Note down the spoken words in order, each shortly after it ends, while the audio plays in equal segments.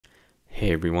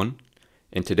Hey everyone,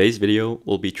 in today's video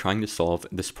we'll be trying to solve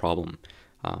this problem.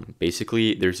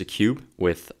 Basically there's a cube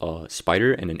with a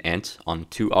spider and an ant on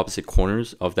two opposite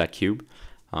corners of that cube.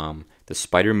 The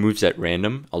spider moves at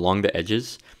random along the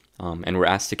edges and we're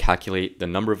asked to calculate the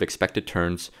number of expected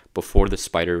turns before the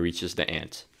spider reaches the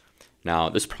ant. Now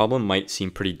this problem might seem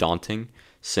pretty daunting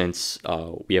since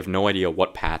we have no idea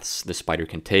what paths the spider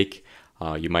can take.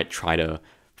 You might try to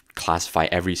classify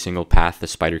every single path the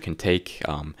spider can take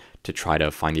to try to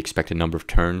find the expected number of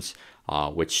turns,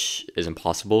 which is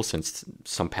impossible since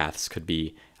some paths could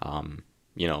be,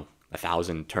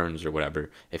 1,000 turns or whatever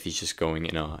if he's just going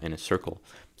in a circle.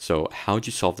 So how would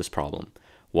you solve this problem?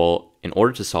 Well, in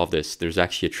order to solve this, there's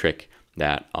actually a trick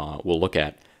that we'll look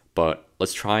at, but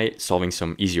let's try solving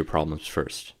some easier problems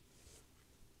first.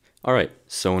 Alright,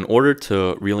 so in order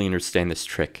to really understand this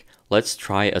trick, let's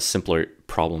try a simpler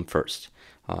problem first.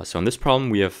 So in this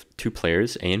problem, we have two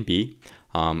players, A and B,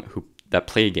 that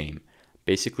play a game.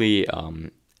 Basically,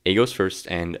 A goes first,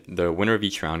 and the winner of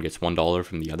each round gets $1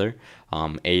 from the other.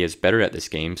 A is better at this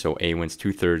game, so A wins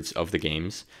 2/3 of the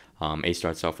games. A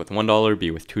starts off with $1,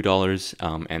 B with $2,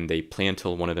 and they play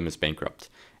until one of them is bankrupt.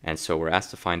 And so we're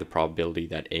asked to find the probability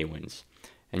that A wins.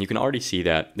 And you can already see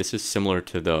that this is similar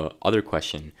to the other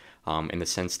question in the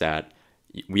sense that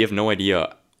we have no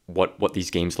idea what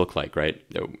these games look like, right?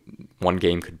 One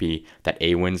game could be that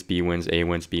A wins, B wins, A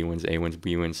wins, B wins, A wins,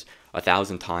 B wins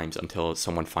 1,000 times until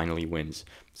someone finally wins.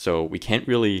 So we can't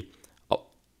really,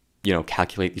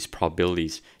 calculate these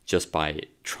probabilities just by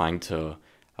trying to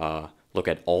look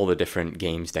at all the different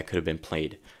games that could have been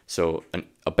played. So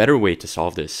a better way to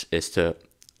solve this is to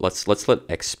let's let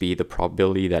X be the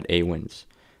probability that A wins.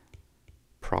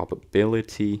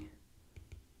 Probability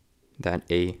that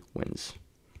A wins.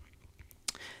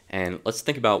 And let's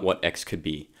think about what X could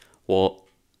be. Well,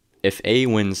 if A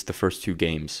wins the first two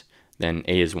games, then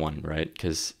A is 1, right?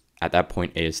 Because at that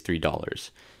point, A is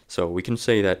 $3. So we can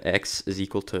say that X is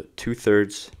equal to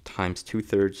 2/3 times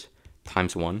 2/3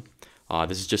 times 1.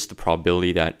 This is just the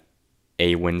probability that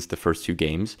A wins the first two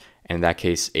games. And in that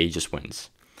case, A just wins.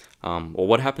 Well,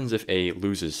 what happens if A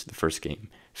loses the first game?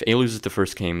 If A loses the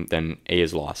first game, then A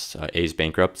is lost. A is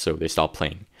bankrupt, so they stop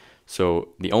playing. So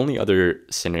the only other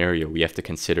scenario we have to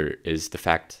consider is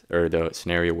the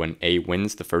scenario when A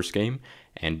wins the first game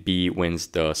and B wins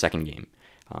the second game.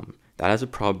 That has a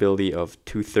probability of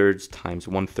 2/3 times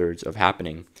 1/3 of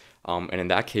happening. And in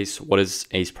that case, what is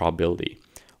A's probability?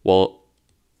 Well,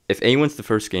 if A wins the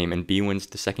first game and B wins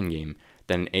the second game,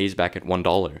 then A's back at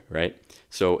 $1, right?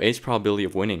 So A's probability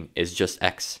of winning is just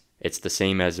X. It's the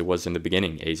same as it was in the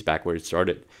beginning. A's back where it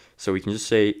started. So we can just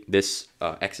say this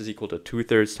X is equal to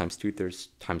 2/3 times 2/3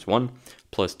 times 1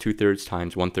 plus 2/3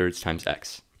 times 1/3 times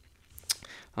X.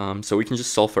 So we can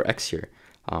just solve for X here.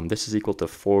 This is equal to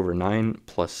 4/9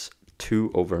 plus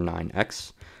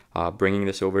 2/9X. Bringing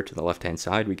this over to the left-hand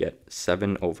side, we get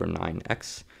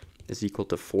 7/9X is equal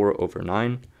to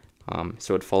 4/9.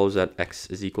 So it follows that X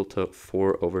is equal to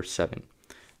 4/7.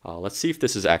 Let's see if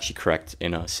this is actually correct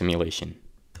in a simulation.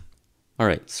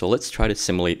 Alright, so let's try to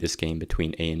simulate this game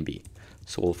between A and B.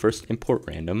 So we'll first import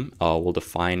random. We'll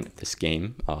define this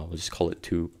game. We'll just call it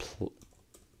two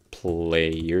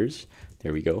players.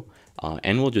 There we go.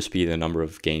 N will just be the number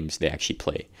of games they actually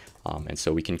play. And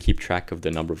so we can keep track of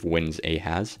the number of wins A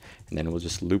has. And then we'll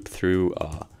just loop through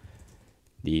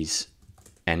these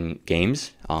N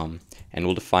games. And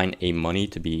we'll define A money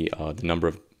to be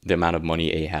the amount of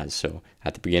money A has. So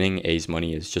at the beginning, A's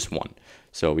money is just 1.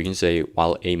 So we can say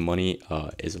while A money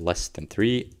is less than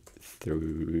 3,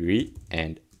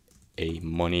 and A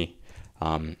money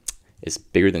is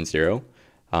bigger than 0,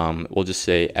 we'll just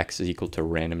say X is equal to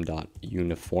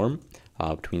random.uniform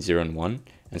between 0 and 1.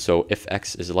 And so if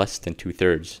X is less than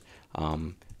 2/3,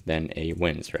 then A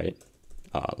wins, right?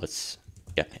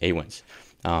 A wins.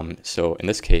 So in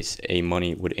this case, A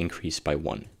money would increase by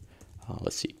 1.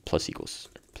 Let's see, plus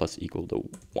equal to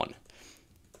 1.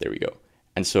 There we go.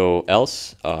 And so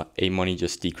else, A money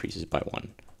just decreases by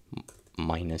 1,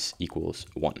 minus equals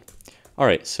 1. All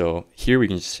right, so here we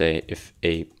can just say if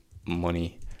A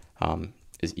money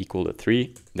is equal to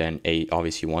 3, then A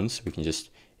obviously wins. So we can just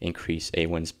increase A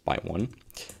wins by 1.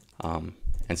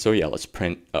 And so yeah, let's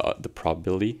print the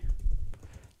probability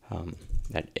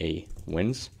that A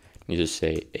wins. You just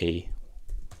say A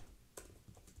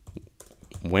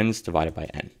wins divided by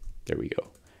N. There we go.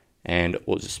 And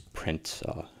we'll just print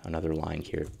another line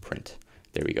here, print.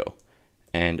 There we go.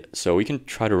 And so we can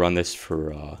try to run this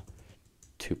for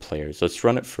two players. Let's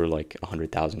run it for like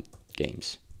 100,000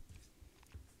 games.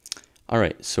 All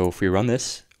right, so if we run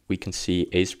this, we can see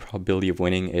A's probability of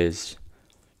winning is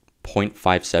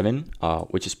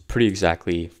 0.57, which is pretty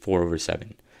exactly 4 over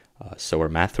 7. So our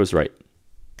math was right.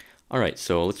 All right,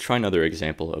 so let's try another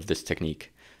example of this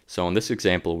technique. So in this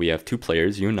example, we have two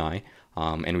players, you and I,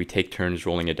 and we take turns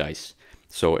rolling a dice.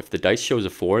 So if the dice shows a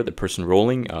 4, the person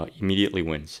rolling immediately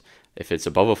wins. If it's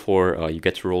above a 4, you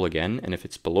get to roll again, and if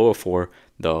it's below a 4,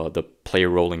 the player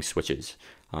rolling switches.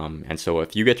 And so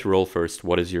if you get to roll first,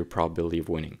 what is your probability of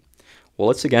winning? Well,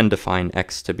 let's again define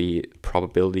x to be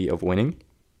probability of winning.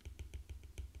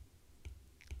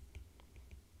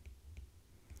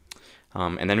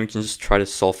 And then we can just try to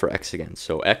solve for x again.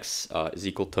 So x is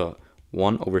equal to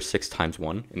 1 over 6 times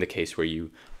 1 in the case where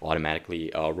you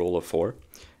automatically roll a 4.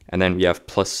 And then we have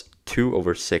plus 2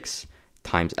 over 6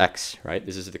 times x, right?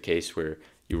 This is the case where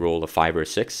you roll a 5 or a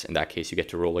 6. In that case, you get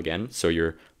to roll again. So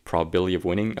your probability of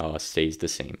winning stays the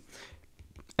same.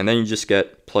 And then you just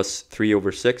get plus 3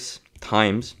 over 6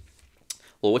 times,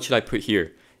 well, what should I put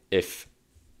here? If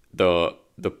the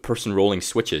person rolling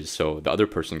switches, so the other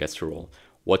person gets to roll,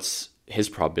 what's his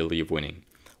probability of winning?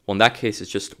 Well, in that case,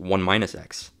 it's just 1 minus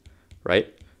x,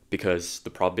 right? Because the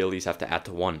probabilities have to add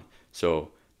to 1.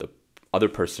 So the other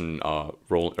person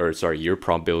your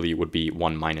probability would be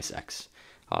 1 minus x.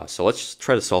 So let's just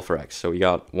try to solve for x. So we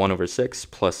got 1 over 6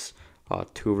 plus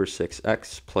 2 over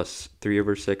 6x plus 3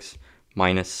 over 6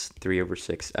 minus 3 over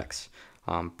 6x.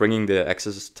 Bringing the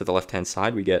x's to the left-hand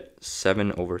side, we get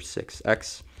 7 over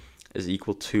 6x is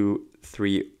equal to 4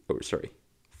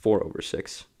 over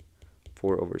 6.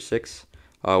 4 over 6,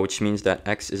 which means that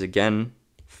x is again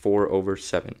 4 over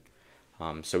 7.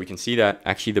 So we can see that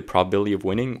actually the probability of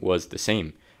winning was the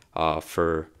same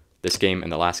for this game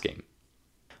and the last game.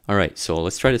 All right, so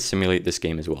let's try to simulate this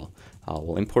game as well.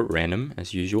 We'll import random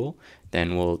as usual,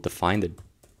 then we'll define the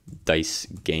dice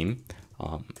game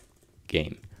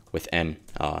with n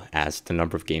as the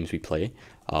number of games we play.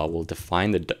 We'll define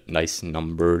the dice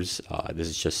numbers. This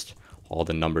is just all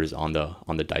the numbers on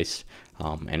the dice,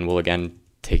 and we'll again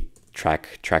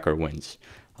track our wins.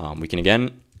 We can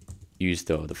again use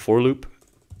the for loop,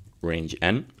 range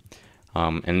n,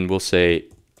 and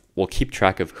we'll keep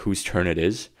track of whose turn it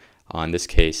is. In this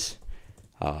case,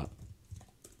 my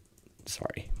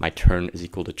turn is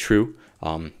equal to true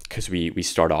because we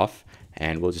start off,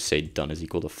 and we'll just say done is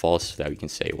equal to false so that we can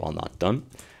say while not done.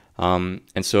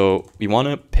 And so we want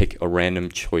to pick a random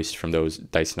choice from those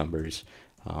dice numbers.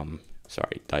 And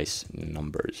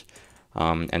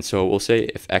so we'll say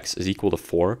if x is equal to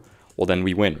 4, well then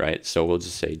we win, right? So we'll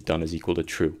just say done is equal to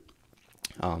true.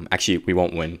 Actually, we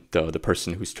won't win. The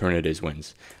person whose turn it is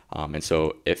wins. And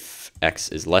so if x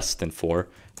is less than 4,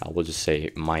 we'll just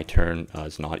say my turn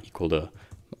is equal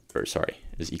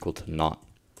to not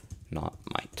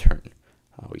my turn.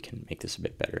 We can make this a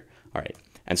bit better. All right.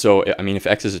 And so, I mean, if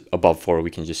x is above 4,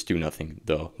 we can just do nothing.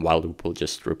 The while loop will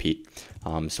just repeat.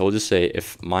 So we'll just say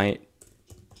if my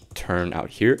turn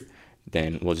out here,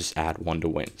 then we'll just add 1 to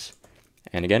wins.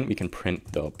 And again, we can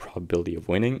print the probability of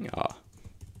winning.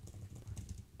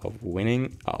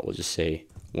 We'll just say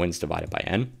wins divided by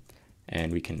n,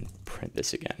 and we can print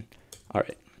this again. All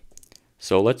right.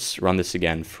 So let's run this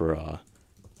again for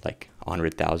like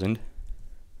 100,000.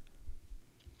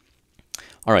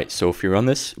 All right, so if we run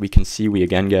this, we can see we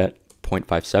again get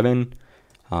 0.57,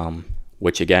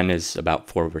 which again is about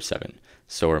 4 over 7.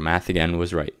 So our math again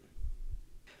was right.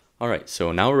 All right,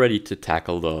 so now we're ready to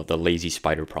tackle the lazy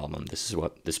spider problem. This is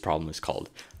what this problem is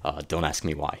called. Don't ask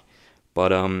me why.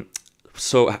 But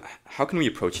so how can we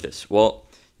approach this? Well,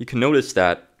 you can notice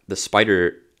that the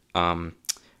spider,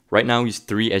 right now he's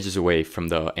 3 edges away from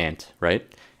the ant,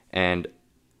 right? And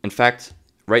in fact,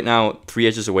 right now, 3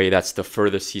 edges away, that's the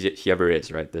furthest he ever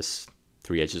is, right? This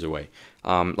 3 edges away.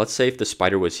 Let's say if the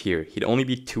spider was here, he'd only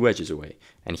be 2 edges away,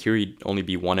 and here he'd only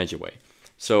be 1 edge away.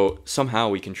 So somehow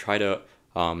we can try to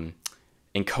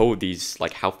encode these,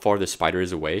 like how far the spider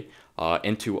is away,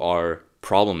 into our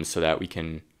problems so that we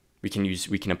can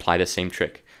apply the same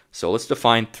trick. So let's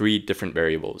define 3 different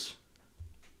variables.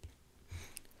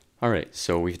 All right,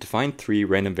 so we've defined 3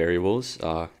 random variables,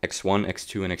 x1,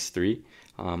 x2, and x3.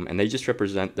 And they just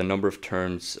represent the number of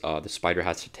turns the spider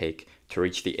has to take to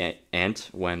reach the ant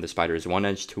when the spider is 1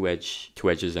 edge, 2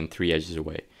 edges, and 3 edges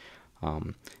away.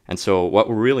 And so what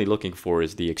we're really looking for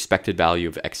is the expected value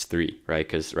of x3, right?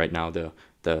 Because right now the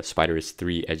spider is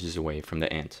 3 edges away from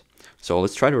the ant. So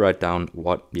let's try to write down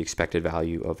what the expected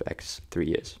value of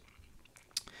x3 is.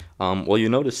 Well, you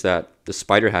notice that the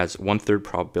spider has 1/3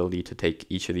 probability to take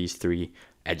each of these 3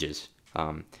 edges.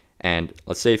 And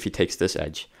let's say if he takes this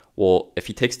edge. Well, if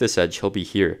he takes this edge, he'll be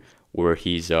here where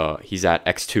he's at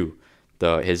x2.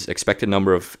 His expected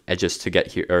number of edges to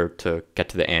get here, or to get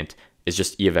to the ant, is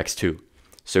just e of x2.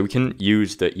 So we can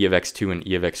use the e of x2 and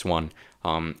e of x1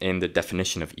 in the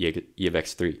definition of e of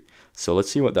x3. So let's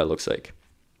see what that looks like.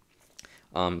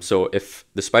 So if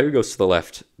the spider goes to the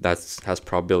left, that has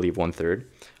probability of 1/3,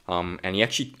 and he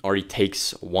actually already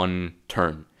takes one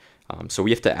turn. So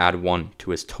we have to add 1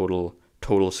 to his total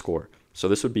score. So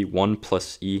this would be 1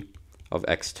 plus e of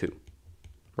x2,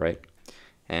 right?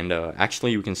 And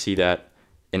actually, we can see that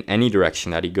in any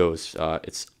direction that he goes,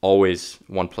 it's always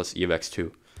 1 plus e of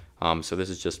x2. So this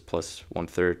is just plus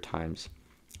 1/3 times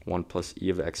 1 plus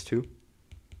e of x2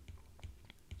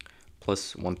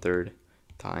 plus 1/3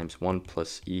 times 1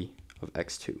 plus e of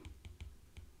x2.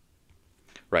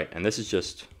 Right, and this is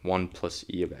just 1 plus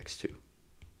e of x2.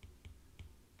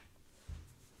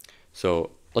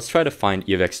 So let's try to find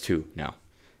e of x2 now.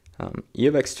 E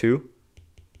of x2,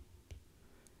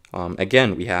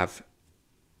 again, we have,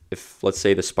 if let's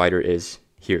say the spider is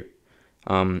here.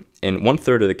 In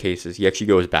 1/3 of the cases, he actually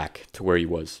goes back to where he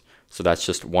was. So that's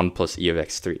just 1 plus e of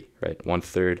x3, right?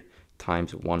 1/3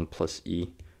 times 1 plus e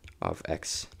of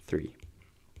x3.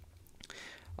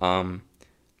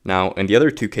 Now, in the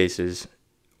other two cases,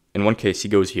 in one case he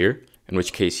goes here, in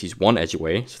which case he's one edge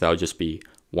away, so that would just be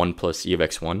 1 plus e of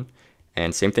x1.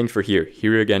 And same thing for here.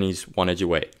 Here again, he's one edge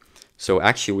away. So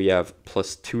actually we have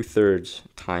plus 2/3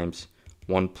 times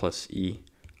 1 plus e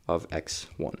of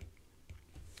x1.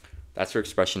 That's our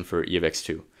expression for e of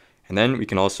x2. And then we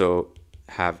can also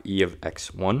have e of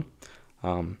x1.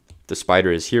 The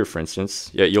spider is here, for instance.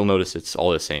 Yeah, you'll notice it's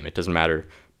all the same. It doesn't matter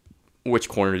which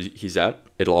corner he's at.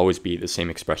 It'll always be the same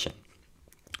expression.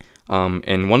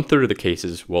 In 1/3 of the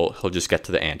cases, well, he'll just get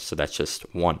to the end. So that's just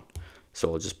 1. So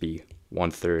it'll just be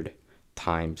 1/3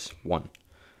 times 1.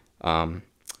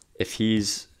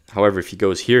 However, if he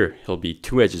goes here, he'll be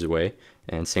 2 edges away.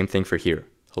 And same thing for here.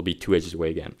 He'll be 2 edges away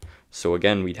again. So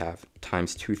again, we'd have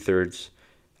times 2/3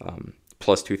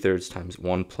 plus 2/3 times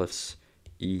 1 plus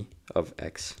e of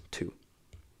x2.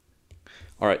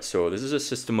 All right, so this is a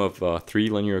system of 3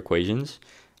 linear equations,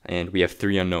 and we have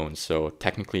 3 unknowns. So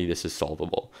technically, this is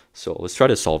solvable. So let's try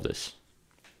to solve this.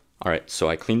 All right, so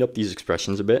I cleaned up these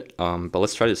expressions a bit, but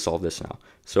let's try to solve this now.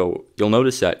 So you'll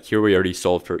notice that here we already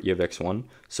solved for e of x1.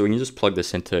 So we can just plug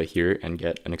this into here and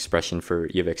get an expression for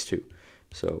e of x2.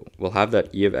 So we'll have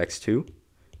that e of x2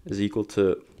 is equal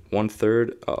to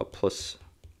 1/3 plus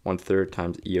 1/3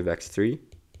 times e of x3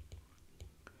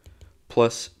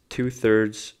 plus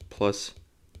 2/3 plus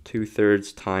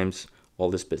 2/3 times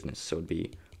all this business. So it'd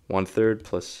be 1/3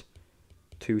 plus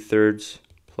 2/3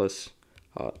 plus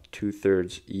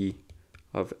 2/3 e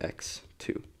of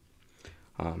x2.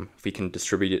 If we can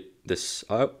distribute this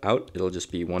out, it'll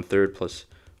just be 1/3 plus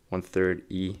 1/3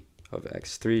 e of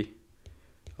x3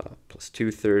 plus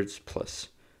 2/3 plus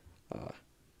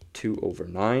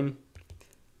 2/9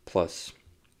 plus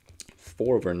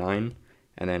 4/9,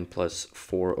 and then plus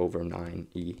 4/9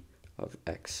 e of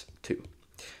x2.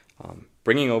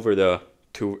 Bringing over the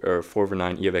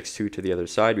 4/9 e of x2 to the other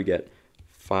side, we get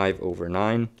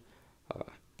 5/9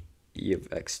 e of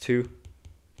x2.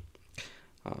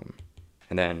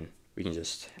 And then we can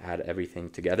just add everything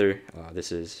together.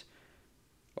 This is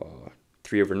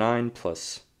 3/9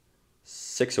 plus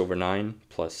 6/9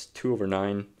 plus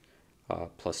 2/9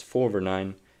 plus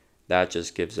 4/9. That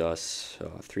just gives us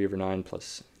 3/9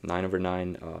 plus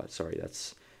 9/9. Sorry,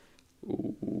 that's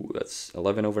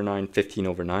 11/9,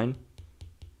 15/9.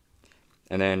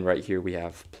 And then right here we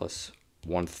have plus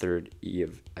 1/3 e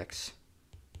of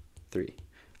x3.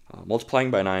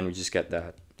 Multiplying by 9, we just get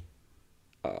that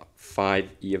 5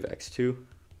 e of x2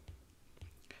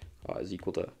 is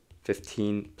equal to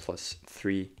 15 plus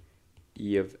 3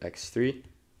 e of x3.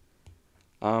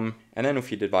 And then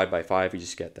if you divide by 5, we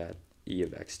just get that e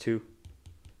of x2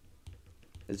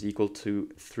 is equal to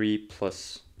 3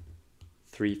 plus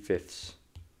 3/5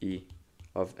 e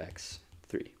of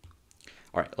x3.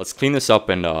 All right, let's clean this up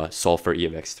and solve for e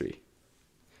of x3.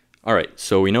 All right,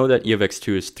 so we know that e of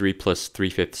x2 is 3 plus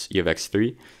 3/5 e of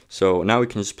x3. So now we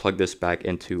can just plug this back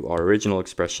into our original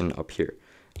expression up here.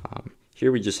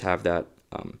 Here we just have that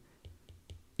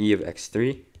e of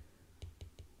x3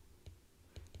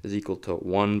 is equal to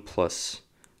 1 plus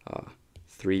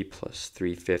 3 plus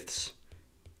 3/5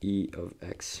 e of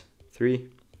x3.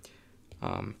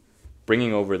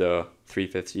 Bringing over the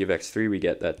 3/5 e of x3, we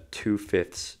get that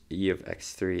 2/5 e of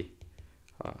x3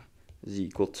 is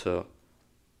equal to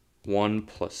 1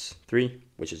 plus 3,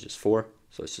 which is just 4.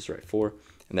 So let's just write 4.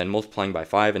 And then multiplying by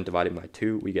 5 and dividing by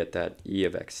 2, we get that e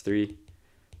of x3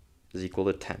 is equal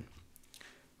to 10.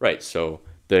 Right, so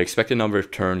the expected number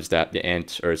of turns that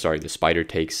the spider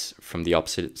takes from the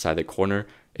opposite side of the corner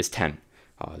is 10.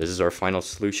 This is our final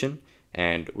solution,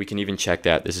 and we can even check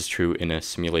that this is true in a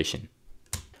simulation.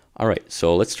 All right,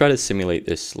 so let's try to simulate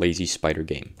this lazy spider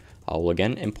game. We'll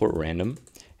again import random,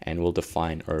 and we'll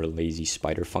define our lazy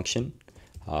spider function.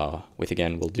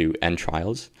 Again, we'll do n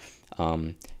trials.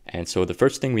 And so the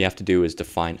first thing we have to do is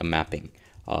define a mapping.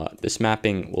 This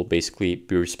mapping will basically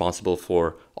be responsible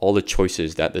for all the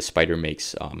choices that the spider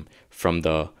makes from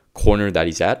the corner that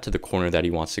he's at to the corner that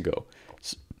he wants to go.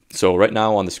 So right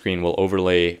now on the screen, we'll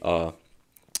overlay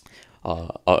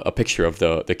a picture of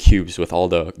the cubes with all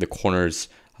the corners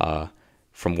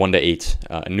from 1 to 8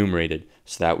 enumerated,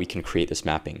 so that we can create this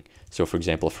mapping. So for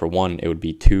example, for 1, it would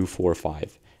be 2, 4,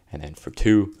 5. And then for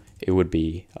 2, it would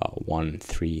be 1,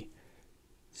 3,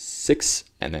 6.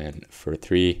 And then for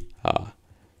 3,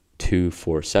 2,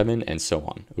 4, 7, and so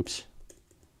on. Oops.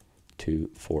 2,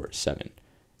 4, 7.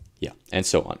 Yeah, and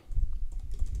so on.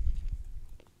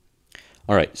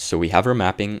 All right, so we have our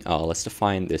mapping. Let's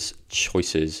define this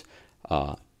choices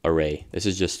array. This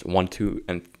is just 1, 2,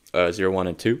 and 0, 1,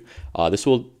 and 2. This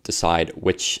will decide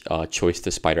which choice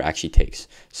the spider actually takes.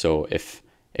 So if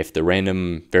the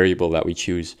random variable that we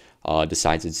choose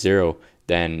decides it's 0,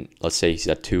 then let's say he's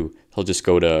at 2, he'll just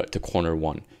go to corner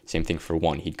 1. Same thing for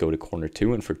 1, he'd go to corner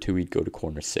 2, and for 2, he'd go to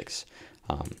corner 6.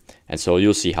 And so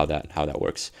you'll see how that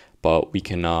works. But we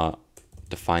can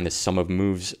define the sum of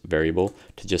moves variable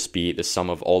to just be the sum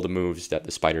of all the moves that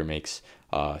the spider makes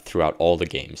throughout all the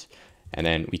games. And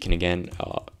then we can again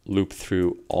loop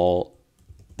through all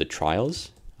the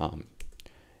trials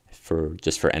for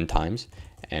n times,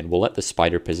 and we'll let the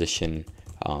spider position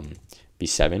be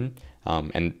 7,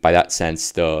 and by that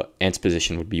sense the ant's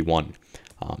position would be 1.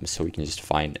 So we can just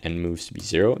find n moves to be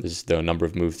 0. This is the number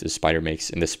of moves the spider makes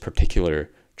in this particular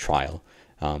trial.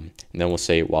 And then we'll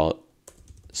say, while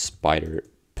spider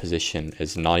position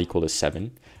is not equal to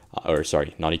 7,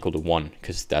 not equal to 1,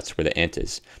 because that's where the ant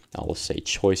is. Now we'll say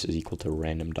choice is equal to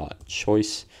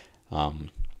random.choice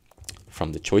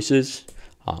from the choices.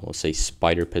 We'll say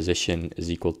spider position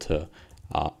is equal to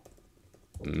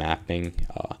mapping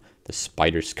the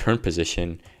spider's current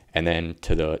position and then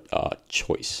to the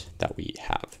choice that we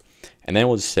have. And then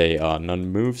we'll just say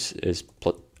none moves is,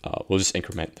 we'll just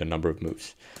increment the number of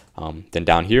moves. Then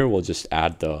down here, we'll just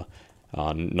add the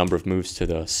number of moves to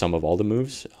the sum of all the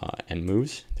moves, n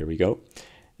moves. There we go.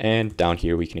 And down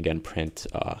here, we can again print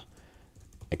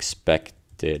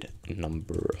expected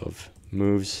number of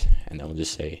moves, and then we'll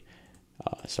just say,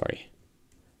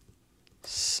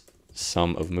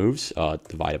 sum of moves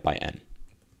divided by n.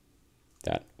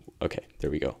 Okay, there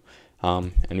we go.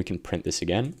 And we can print this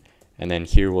again, and then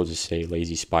here we'll just say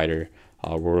lazy spider.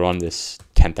 We'll run this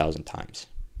 10,000 times.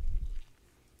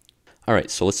 All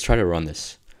right, so let's try to run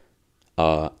this.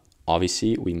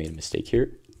 Obviously, we made a mistake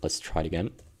here. Let's try it again.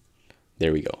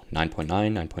 There we go, 9.9,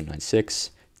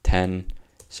 9.96, 10.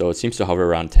 So it seems to hover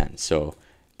around 10. So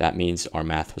that means our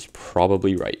math was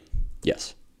probably right.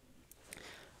 Yes.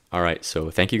 All right,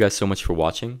 so thank you guys so much for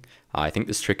watching. I think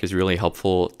this trick is really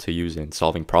helpful to use in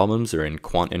solving problems or in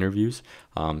quant interviews.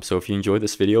 So if you enjoyed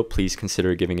this video, please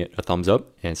consider giving it a thumbs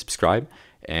up and subscribe.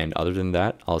 And other than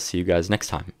that, I'll see you guys next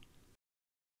time.